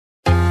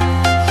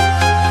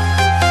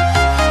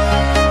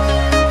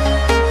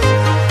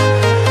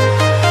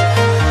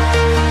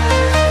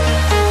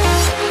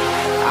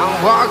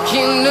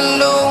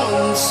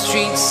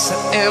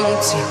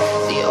empty.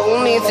 The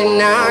only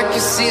thing I can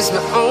see is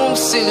my own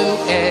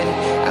silhouette.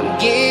 I'm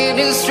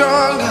getting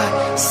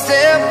stronger,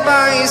 step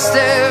by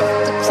step.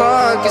 The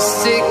clock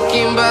is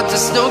ticking, but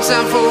there's no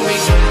time for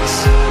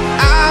regrets.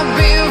 I've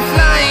been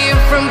flying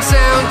from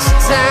town to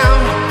town,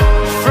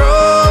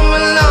 from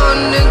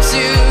London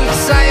to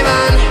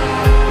Taiwan.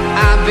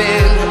 I've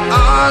been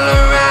all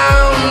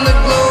around the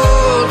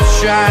globe,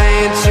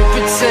 trying to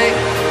protect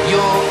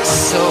your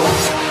soul.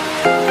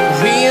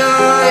 We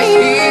are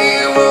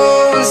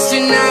heroes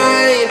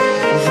tonight.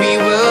 We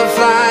will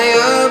fly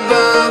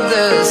above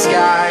the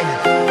sky.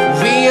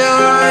 We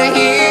are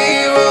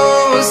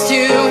heroes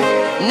tonight.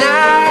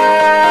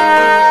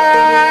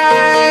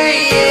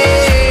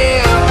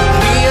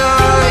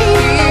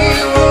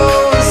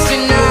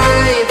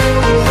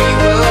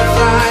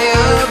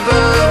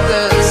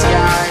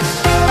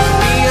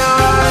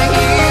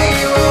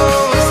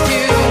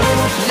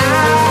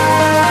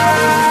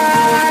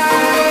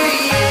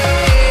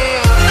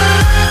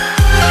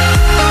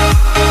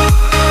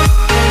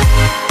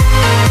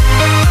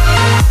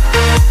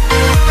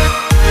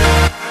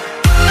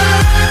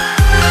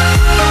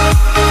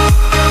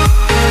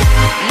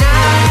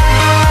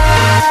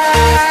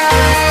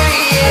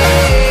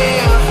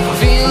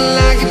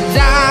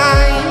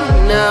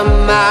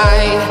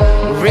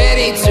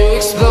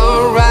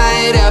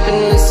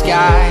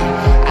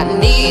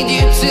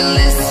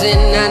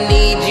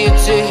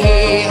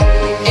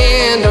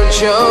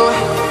 Show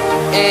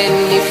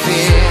any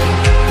fear.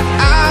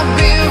 I've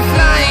been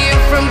flying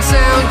from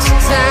town to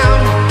town,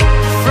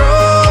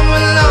 from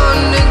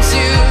London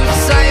to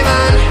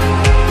Taiwan.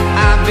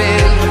 I've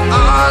been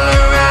all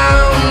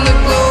around the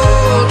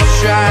globe,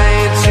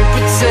 trying to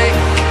protect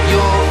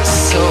your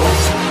soul.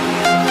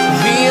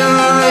 We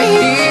are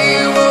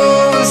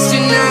heroes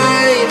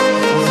tonight.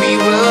 We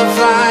will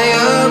fly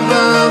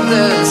above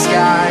the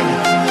sky.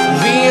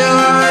 We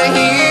are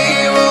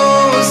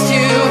heroes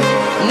tonight.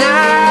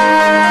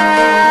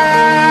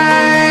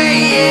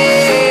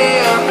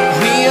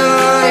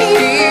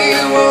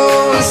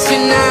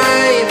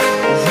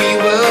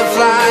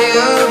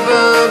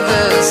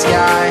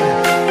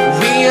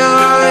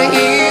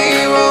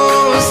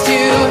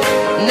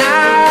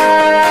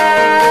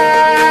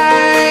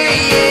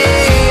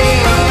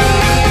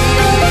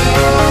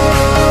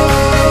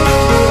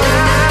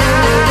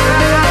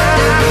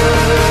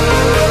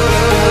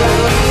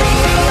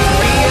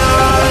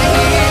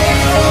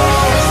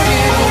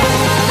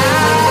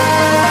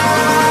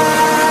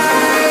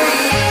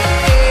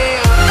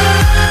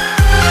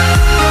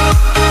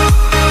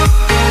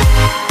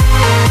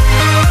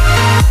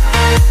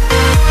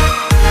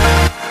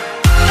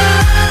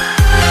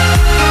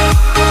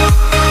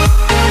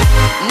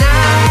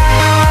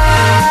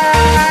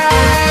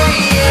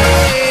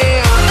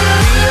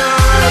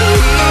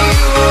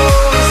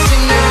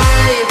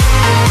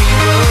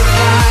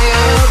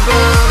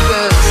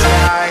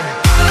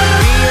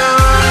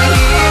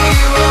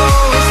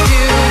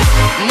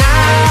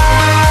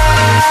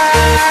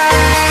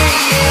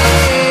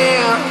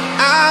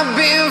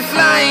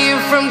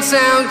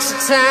 Town to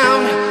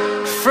town,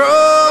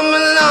 from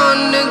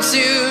London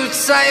to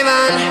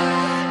Taiwan.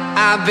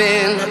 I've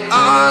been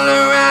all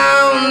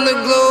around the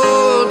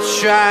globe,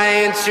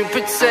 trying to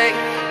protect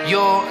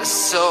your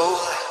soul.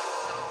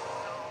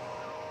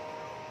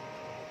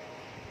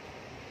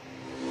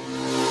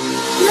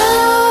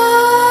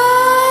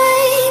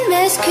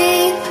 Nightmares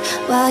creep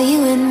while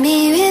you and me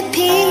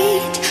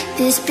repeat.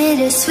 This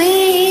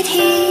bittersweet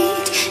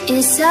heat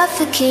is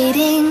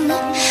suffocating.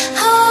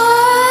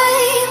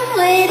 I'm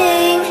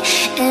waiting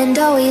and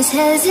always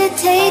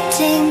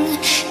hesitating.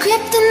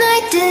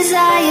 Kryptonite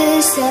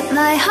desires set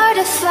my heart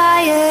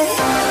afire.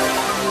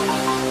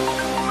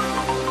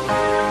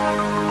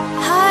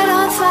 Heart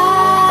on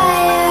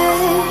fire.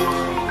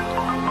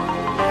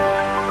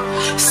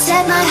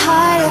 Set my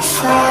heart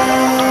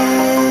afire.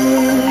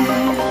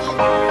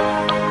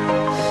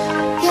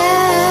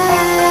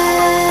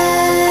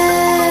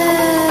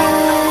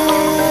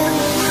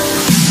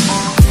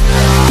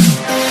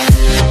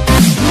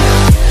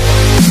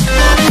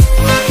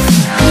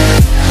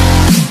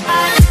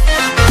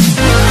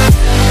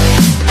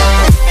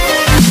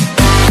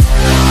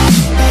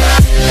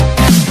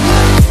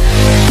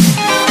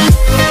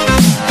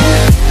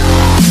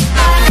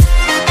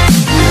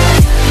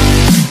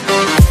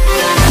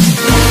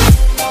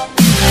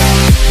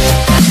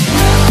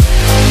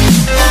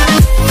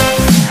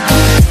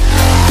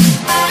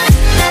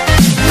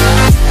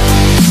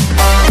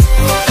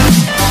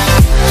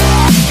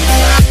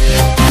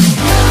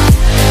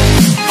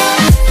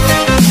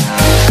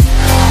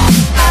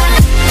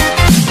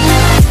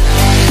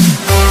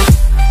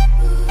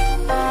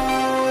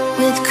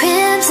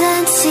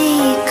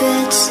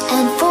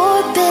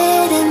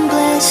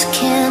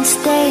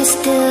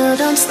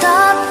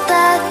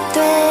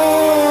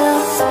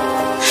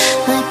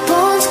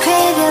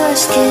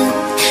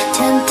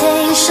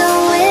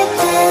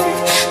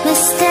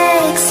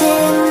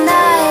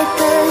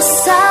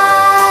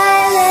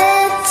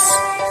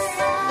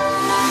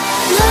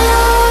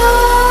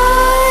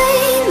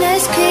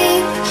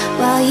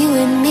 While you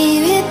and me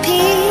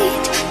repeat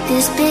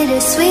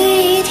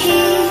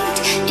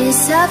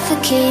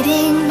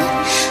suffocating.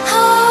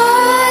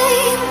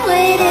 I'm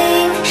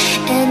waiting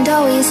and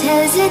always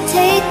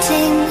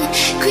hesitating.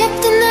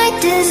 Kryptonite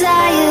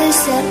desires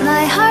set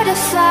my heart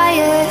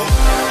afire.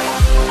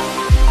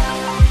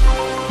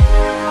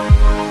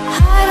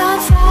 Heart on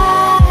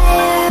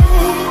fire.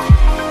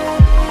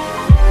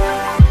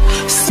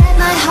 Set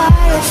my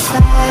heart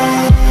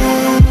afire.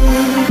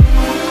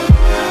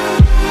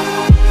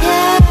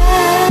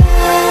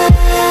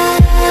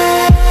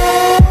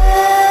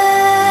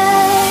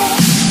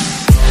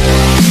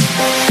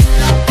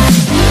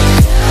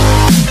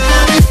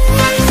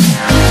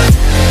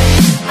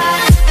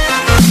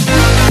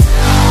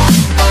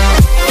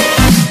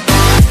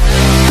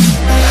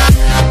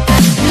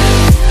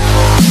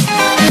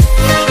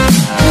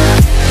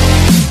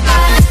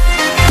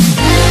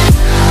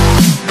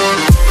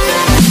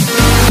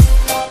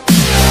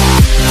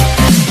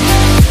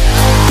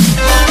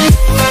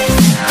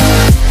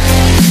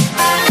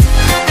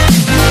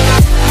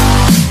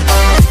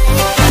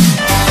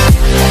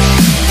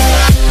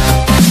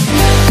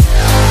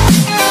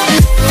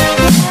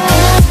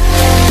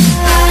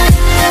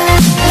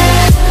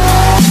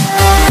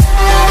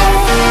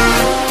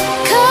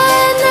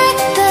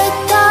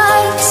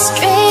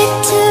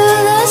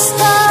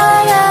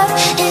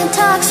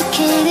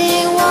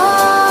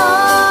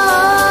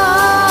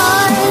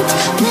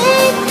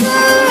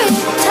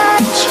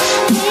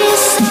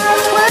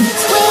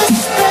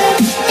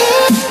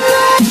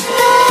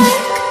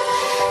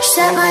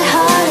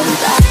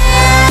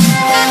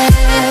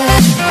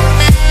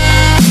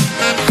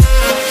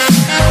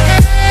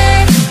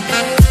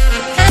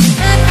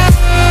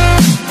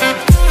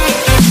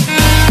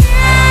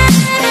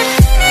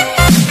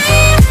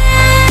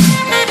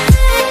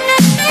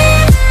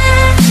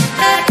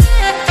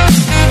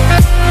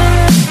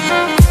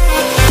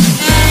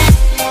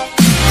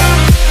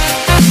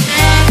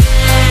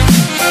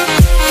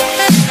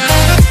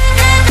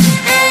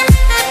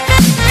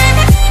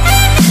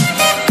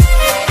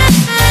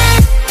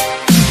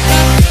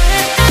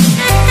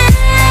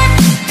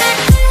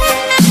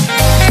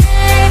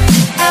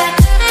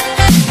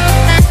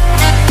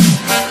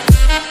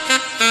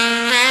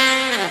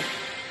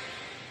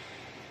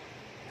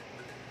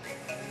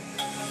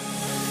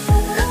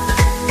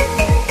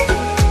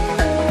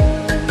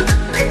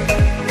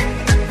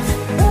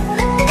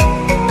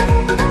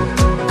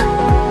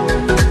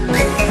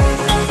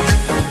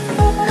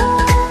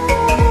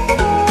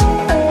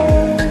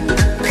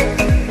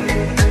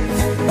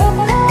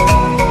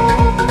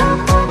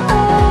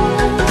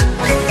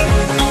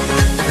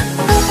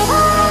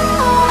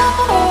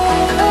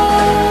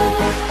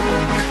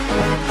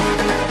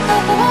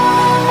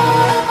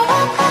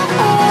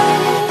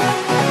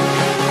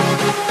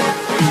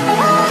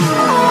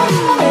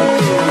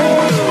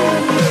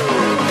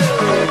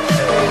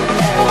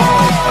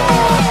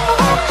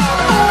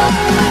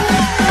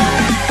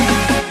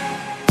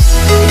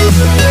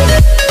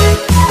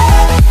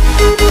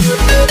 We'll be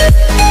right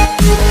back.